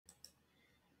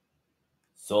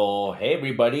Hey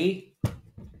everybody.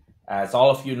 As all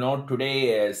of you know,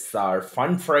 today is our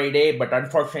fun Friday, but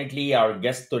unfortunately, our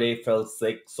guest today fell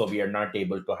sick, so we are not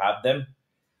able to have them.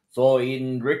 So,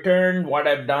 in return, what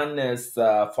I've done is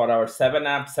for our 7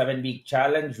 app, 7 week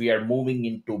challenge, we are moving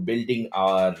into building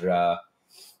our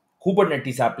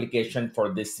Kubernetes application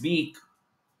for this week.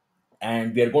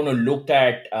 And we are going to look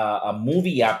at a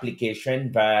movie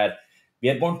application where we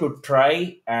are going to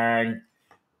try and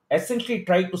essentially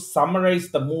try to summarize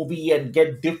the movie and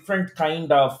get different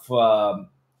kind of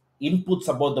inputs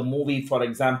about the movie. For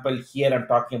example, here I'm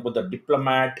talking about the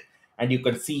diplomat, and you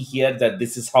can see here that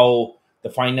this is how the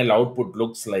final output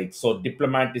looks like. So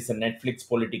diplomat is a Netflix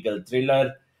political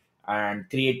thriller, and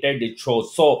created it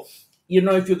shows. So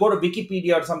if you go to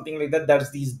Wikipedia or something like that,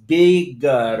 there's these big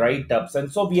write-ups, and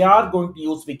so we are going to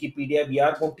use Wikipedia. We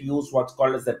are going to use what's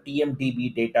called as the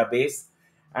TMDB database,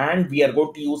 and we are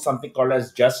going to use something called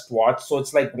as Just Watch. So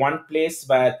it's like one place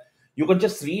where you can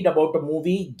just read about a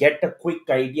movie, get a quick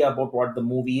idea about what the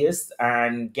movie is,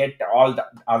 and get all the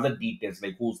other details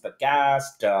like who's the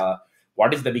cast,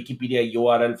 what is the Wikipedia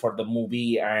URL for the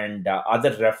movie, and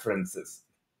other references.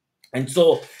 And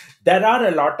so there are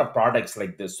a lot of products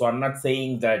like this. So I'm not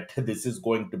saying that this is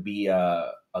going to be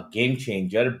a game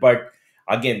changer, but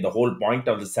again, the whole point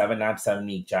of the 7 app 7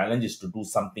 week challenge is to do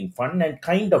something fun and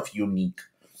kind of unique.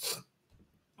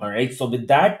 All right, so with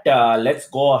that, let's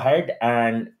go ahead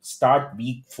and start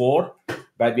week 4,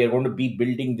 where we are going to be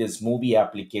building this movie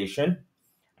application.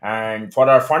 And for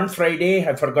our fun Friday,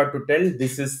 I forgot to tell,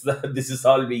 this is this is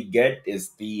all we get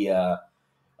is the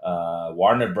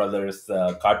Warner Brothers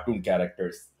cartoon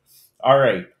characters. All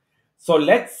right, so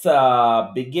let's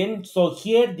begin. So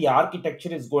here, the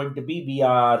architecture is going to be: we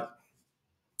are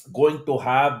going to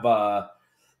have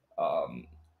um,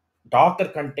 Docker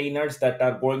containers that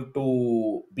are going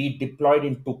to be deployed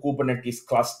into Kubernetes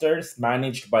clusters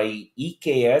managed by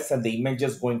EKS, and the image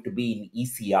is going to be in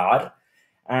ECR.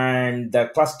 And the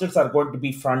clusters are going to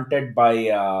be fronted by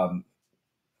a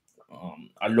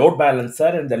load balancer,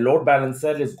 and the load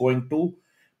balancer is going to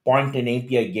point an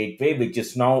API gateway, which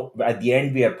is now at the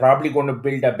end, we are probably going to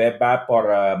build a web app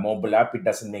or a mobile app. It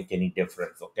doesn't make any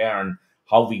difference, okay, on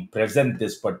how we present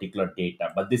this particular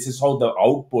data. But this is how the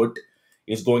output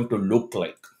is going to look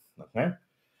like, okay?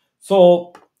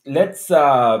 So let's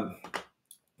try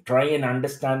and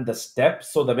understand the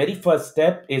steps. So the very first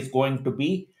step is going to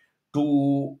be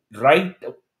to write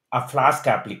a Flask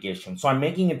application. So I'm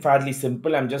making it fairly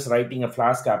simple. I'm just writing a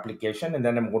Flask application, and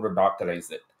then I'm going to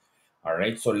Dockerize it. All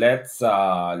right. So let's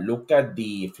look at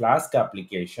the Flask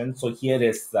application. So here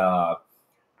is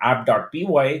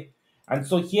app.py. And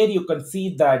so here you can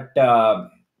see that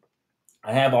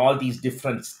I have all these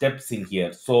different steps in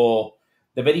here. So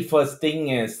the very first thing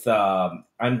is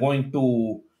I'm going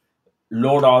to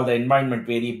load all the environment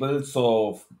variables.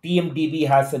 So TMDB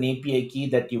has an API key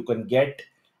that you can get,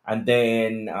 and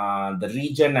then the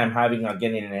region I'm having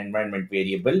again in an environment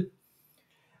variable.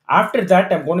 After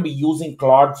that, I'm going to be using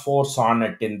Claude 4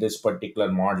 Sonnet in this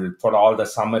particular model for all the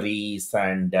summaries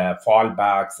and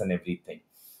fallbacks and everything.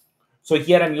 So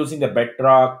here I'm using the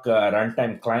Bedrock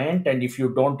runtime client, and if you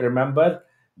don't remember,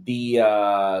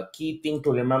 the key thing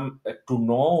to remember to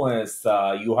know is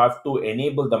you have to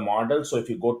enable the model. So if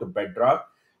you go to Bedrock,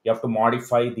 you have to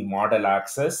modify the model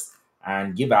access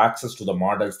and give access to the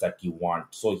models that you want.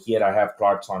 So here I have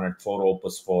Claude Sonnet 4,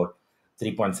 Opus 4,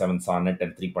 3.7 Sonnet,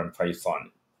 and 3.5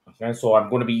 Sonnet. Okay, so I'm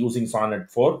going to be using Sonnet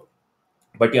 4,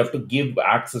 but you have to give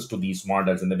access to these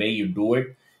models, and the way you do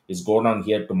it is go down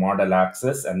here to model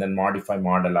access and then modify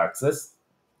model access,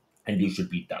 and you should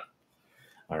be done.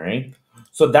 All right,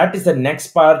 so that is the next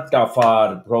part of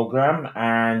our program,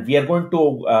 and we are going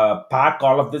to pack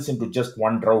all of this into just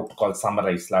one route called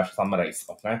summarize/summarize.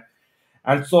 Okay,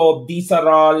 and so these are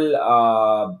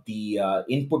all the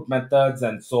input methods.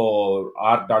 And so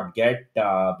r.get,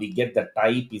 we get the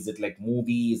type, is it like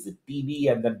movie, is it TV,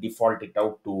 and then default it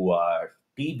out to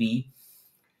TV.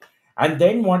 And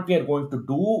then what we are going to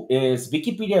do is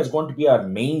Wikipedia is going to be our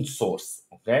main source,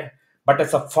 okay? But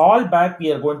as a fallback,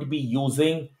 we are going to be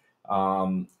using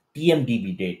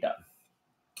TMDB data.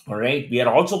 All right. We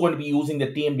are also going to be using the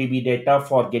TMDB data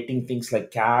for getting things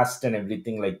like cast and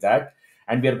everything like that.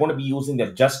 And we are going to be using the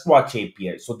Just Watch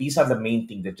API. So these are the main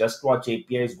thing. The Just Watch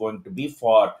API is going to be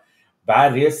for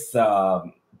various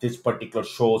this particular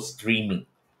show streaming.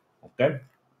 Okay.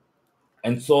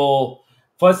 And so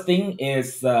first thing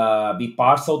is we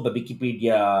parse out the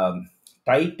Wikipedia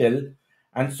title.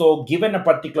 And so given a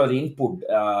particular input,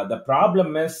 the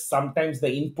problem is sometimes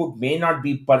the input may not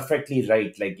be perfectly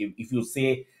right. Like if you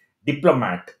say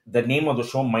Diplomat. The name of the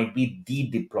show might be The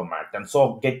Diplomat. And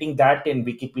so getting that in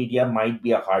Wikipedia might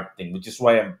be a hard thing, which is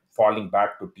why I'm falling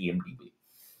back to TMDB.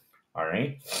 All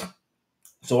right.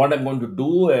 So what I'm going to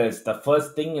do is the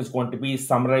first thing is going to be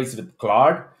summarize with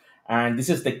Claude. And this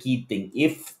is the key thing.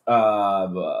 If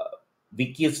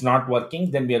wiki is not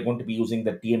working, then we are going to be using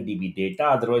the TMDB data.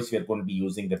 Otherwise, we are going to be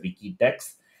using the wiki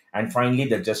text. And finally,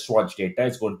 the just watch data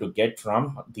is going to get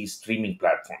from these streaming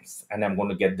platforms. And I'm going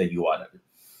to get the URL.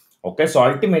 Okay, so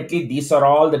ultimately, these are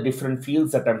all the different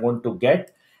fields that I'm going to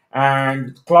get.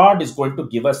 And Claude is going to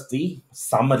give us the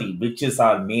summary, which is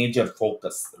our major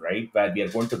focus, right? Where we are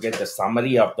going to get the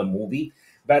summary of the movie,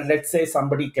 where let's say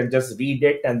somebody can just read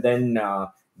it and then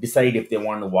decide if they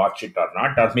want to watch it or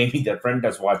not. Or maybe their friend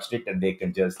has watched it and they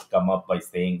can just come up by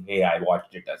saying, hey, I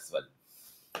watched it as well.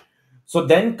 So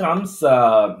then comes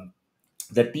the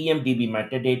TMDB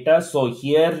metadata. So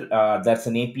here, that's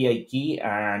an API key,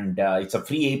 and it's a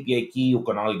free API key. You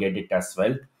can all get it as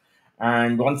well.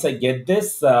 And once I get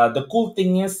this, the cool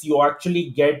thing is you actually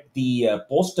get the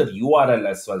poster URL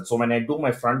as well. So when I do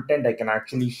my front end, I can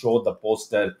actually show the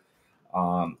poster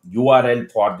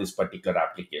URL for this particular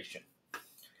application.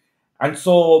 And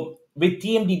so with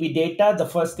TMDB data, the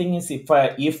first thing is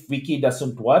if wiki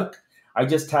doesn't work, I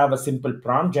just have a simple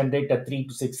prompt, generate a 3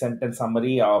 to 6 sentence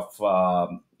summary of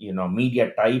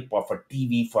media type of a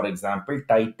TV, for example,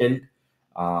 titled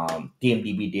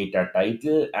TMDB data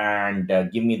title, and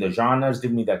give me the genres,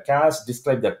 give me the cast,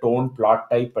 describe the tone, plot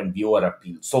type, and viewer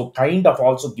appeal. So kind of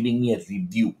also giving me a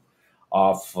review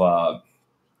of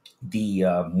the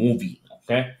movie.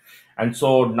 Okay, and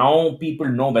so now people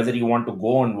know whether you want to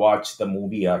go and watch the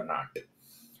movie or not.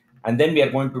 And then we are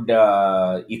going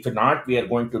to if not, we are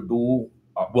going to do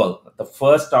well, the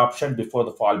first option before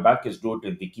the fallback is do it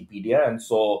with Wikipedia. And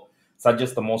so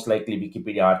suggest the most likely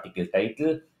Wikipedia article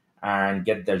title and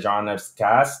get the genres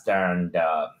cast, and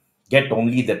get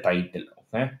only the title.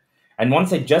 Okay, and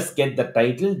once I just get the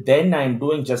title, then I'm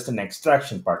doing just an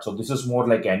extraction part. So this is more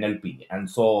like NLP. And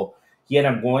so here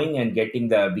I'm going and getting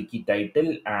the wiki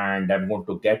title, and I'm going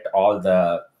to get all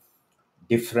the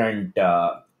different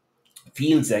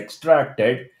fields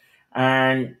extracted,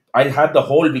 and I'll have the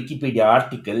whole Wikipedia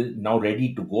article now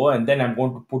ready to go. And then I'm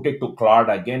going to put it to Claude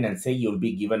again and say you'll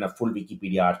be given a full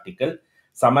Wikipedia article,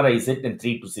 summarize it in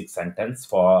 3 to 6 sentences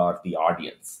for the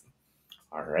audience.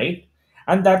 All right.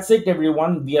 And that's it,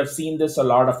 everyone. We have seen this a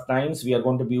lot of times. We are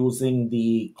going to be using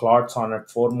the Claude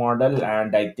Sonnet 4 model,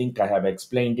 and I think I have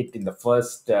explained it in the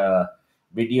first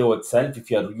video itself. If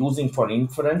you're using for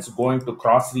inference, going to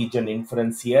cross region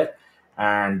inference here,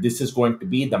 and this is going to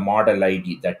be the model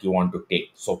ID that you want to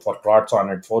take. So for Claude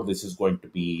Sonnet 4, this is going to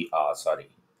be,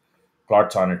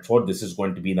 Claude Sonnet 4, this is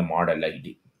going to be the model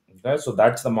ID. Okay, so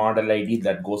that's the model ID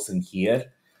that goes in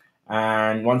here.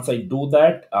 And once I do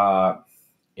that,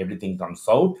 everything comes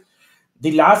out.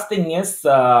 The last thing is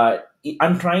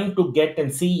I'm trying to get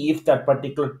and see if that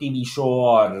particular TV show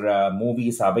or movie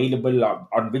is available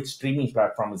on which streaming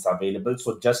platform is available.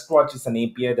 So Just Watch is an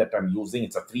API that I'm using.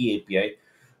 It's a free API.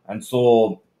 And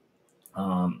so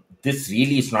this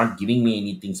really is not giving me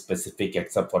anything specific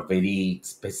except for very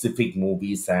specific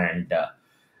movies. And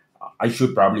I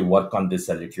should probably work on this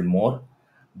a little more.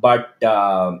 But,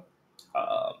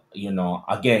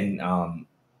 again,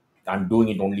 I'm doing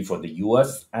it only for the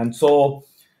US. And so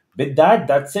with that,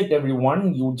 that's it,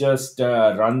 everyone. You just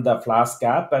run the Flask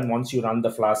app. And once you run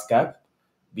the Flask app,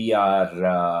 we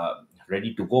are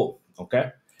ready to go.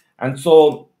 Okay. And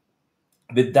so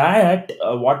with that,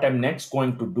 what I'm next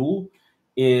going to do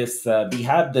is we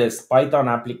have this Python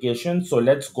application. So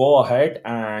let's go ahead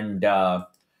and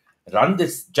run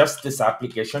this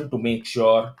application to make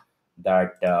sure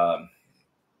that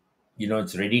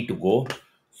it's ready to go.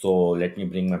 So let me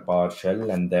bring my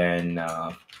PowerShell, and then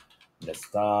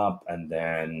desktop, and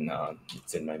then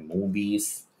it's in my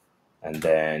movies, and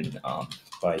then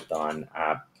Python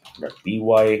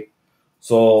app.py.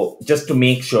 So just to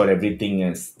make sure everything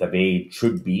is the way it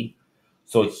should be.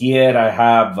 So here I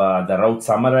have the route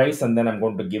summarize, and then I'm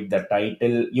going to give the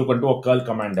title. You can do a curl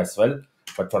command as well,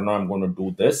 but for now I'm going to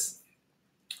do this.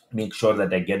 Make sure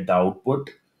that I get the output,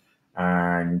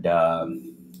 and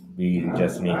we'll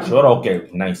just make sure. Okay,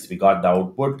 nice. We got the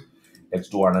output. Let's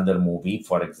do another movie.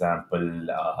 For example,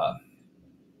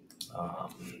 um,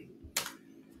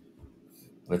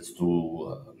 let's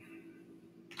do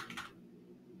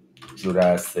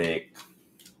Jurassic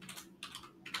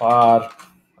Park,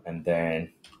 and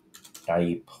then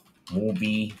type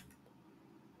movie.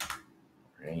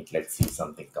 Right. Let's see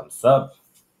something comes up.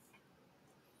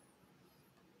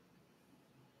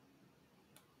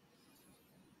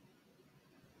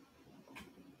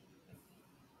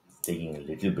 It's taking a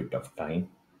little bit of time,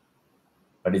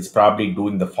 but it's probably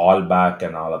doing the fallback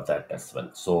and all of that as well.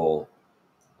 So,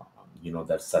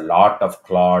 there's a lot of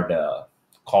Claude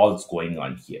calls going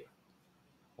on here.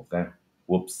 Okay.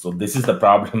 Whoops. So this is the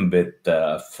problem with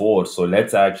 4. So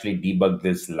let's actually debug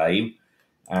this live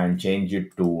and change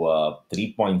it to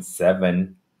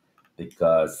 3.7,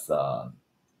 because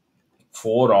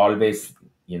 4 always,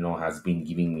 has been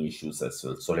giving me issues as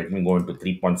well. So let me go into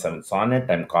 3.7 Sonnet.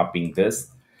 I'm copying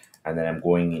this, and then I'm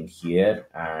going in here,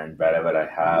 and wherever I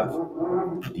have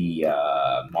the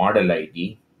model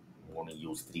ID, I'm going to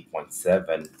use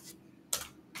 3.7.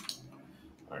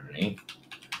 All right.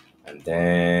 And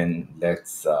then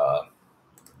let's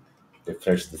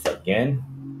refresh this again.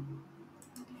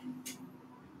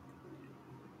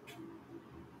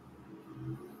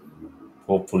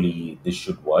 Hopefully this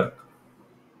should work.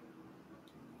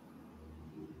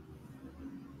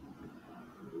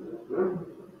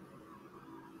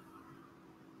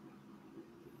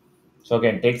 So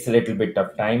again, takes a little bit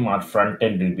of time. Our front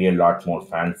end will be a lot more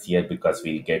fancier because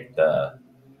we'll get the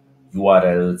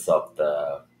URLs of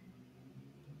the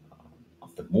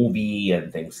movie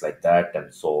and things like that,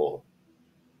 and so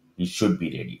we should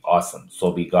be ready. Awesome. So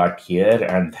we got here,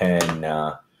 and then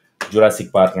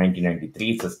Jurassic Park 1993.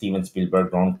 It's a Steven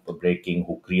Spielberg groundbreaking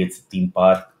who creates a theme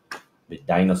park with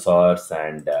dinosaurs,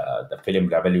 and the film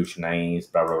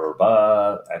revolutionized blah blah blah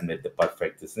blah, and with the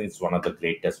perfect. It's one of the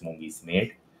greatest movies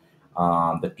made.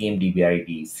 The TMDB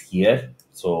ID is here.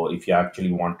 So if you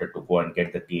actually wanted to go and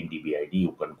get the TMDB ID,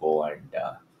 you can go and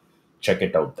check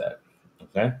it out there.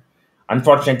 Okay.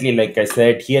 Unfortunately, like I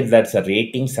said, here that's a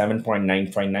rating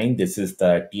 7.959. This is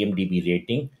the TMDB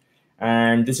rating.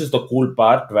 And this is the cool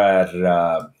part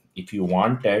where if you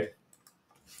wanted,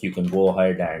 you can go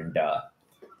ahead and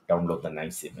download the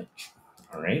nice image.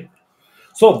 All right.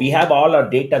 So we have all our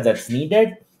data that's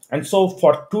needed. And so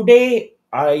for today,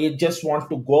 I just want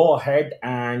to go ahead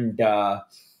and uh,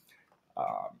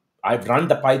 I've run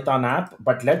the Python app,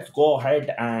 but let's go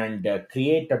ahead and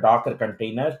create a Docker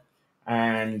container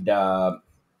and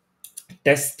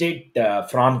test it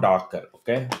from Docker,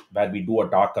 okay, where we do a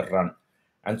Docker run.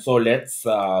 And so let's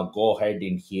go ahead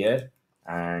in here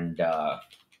and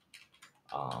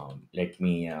let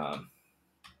me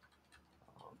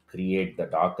create the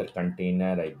Docker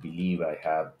container. I believe I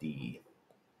have the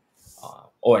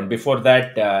oh, and before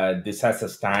that, this has a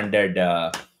standard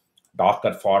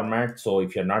Docker format. So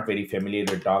if you're not very familiar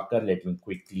with Docker, let me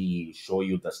quickly show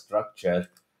you the structure.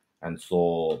 And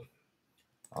so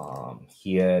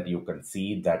here you can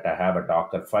see that I have a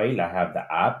Docker file, I have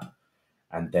the app,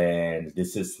 and then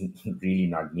this is really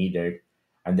not needed.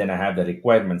 And then I have the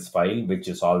requirements file, which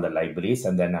is all the libraries,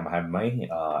 and then I have my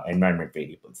environment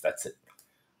variables. That's it.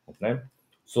 Okay.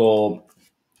 So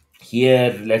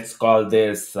here, let's call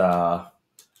this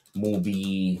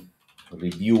movie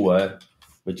reviewer,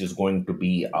 which is going to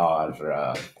be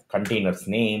our container's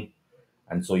name.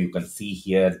 And so you can see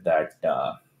here that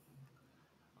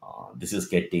this is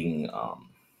getting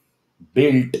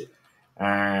built.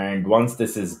 And once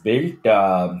this is built,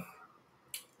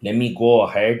 let me go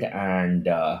ahead and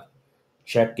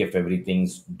check if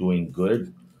everything's doing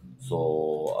good.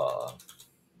 So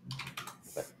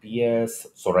PS.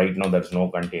 So right now there's no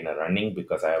container running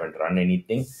because I haven't run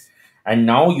anything. And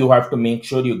now you have to make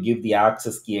sure you give the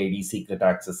access key ID, secret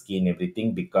access key, and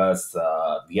everything, because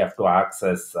we have to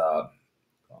access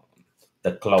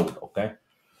the cloud. Okay.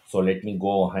 So let me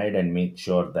go ahead and make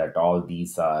sure that all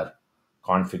these are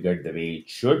configured the way it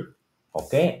should.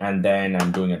 Okay. And then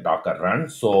I'm doing a Docker run.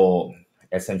 So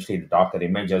essentially the Docker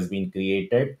image has been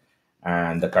created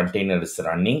and the container is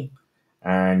running.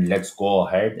 And let's go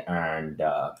ahead and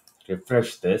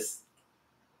refresh this.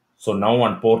 So now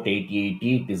on port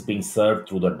 8080, it is being served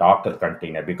through the Docker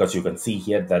container, because you can see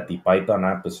here that the Python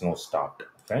app is now stopped.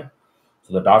 Okay.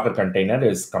 So the Docker container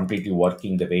is completely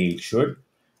working the way it should.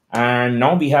 And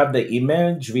now we have the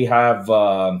image, we have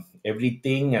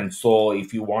everything. And so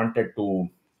if you wanted to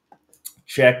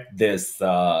check this,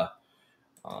 um,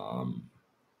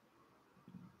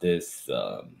 this,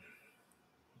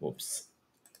 whoops,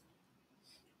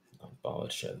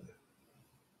 PowerShell.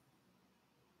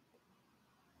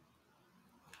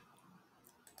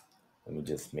 Let me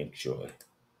just make sure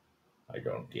I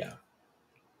don't, yeah.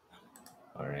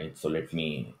 All right. So let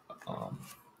me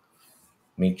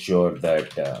make sure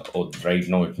that, oh, right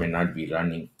now it may not be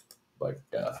running, but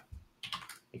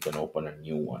you can open a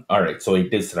new one. All right. So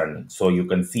it is running. So you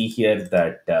can see here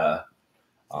that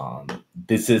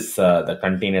this is the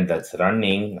container that's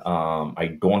running.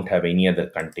 I don't have any other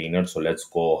container. So let's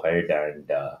go ahead and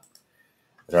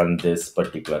run this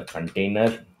particular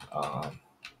container.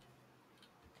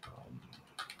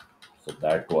 So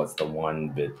That was the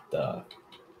one with the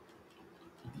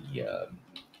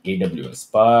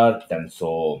AWS part. And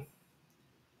so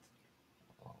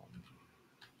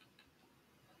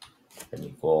let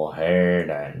me go ahead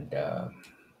and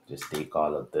just take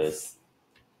all of this.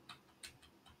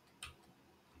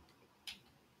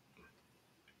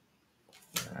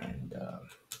 And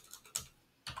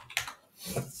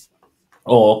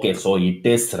oh, okay. So it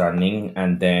is running.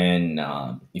 And then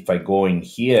if I go in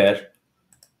here,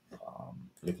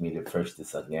 let me refresh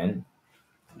this again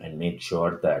and make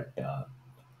sure that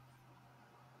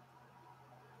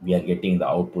we are getting the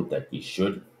output that we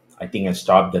should. I think I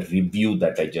stopped the review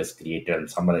that I just created and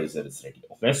summarizer is ready.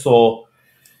 Okay, so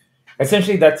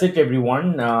essentially that's it,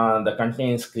 everyone. The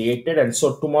content is created, and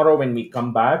so tomorrow when we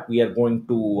come back, we are going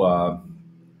to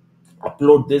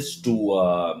upload this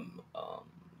to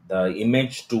the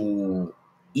image to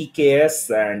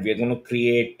EKS, and we're going to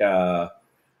create a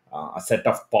set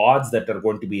of pods that are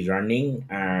going to be running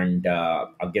and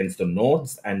against the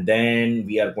nodes, and then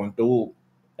we are going to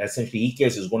essentially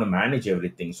EKS is going to manage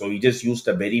everything. So we just used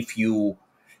a very few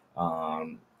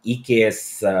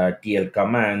EKS TL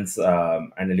commands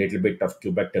and a little bit of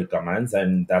kubectl commands,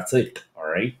 and that's it. All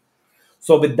right.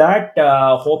 So with that,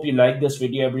 hope you like this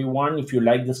video, everyone. If you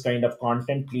like this kind of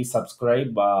content, please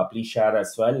subscribe, please share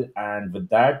as well. And with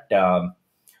that,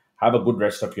 have a good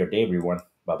rest of your day, everyone.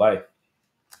 Bye bye.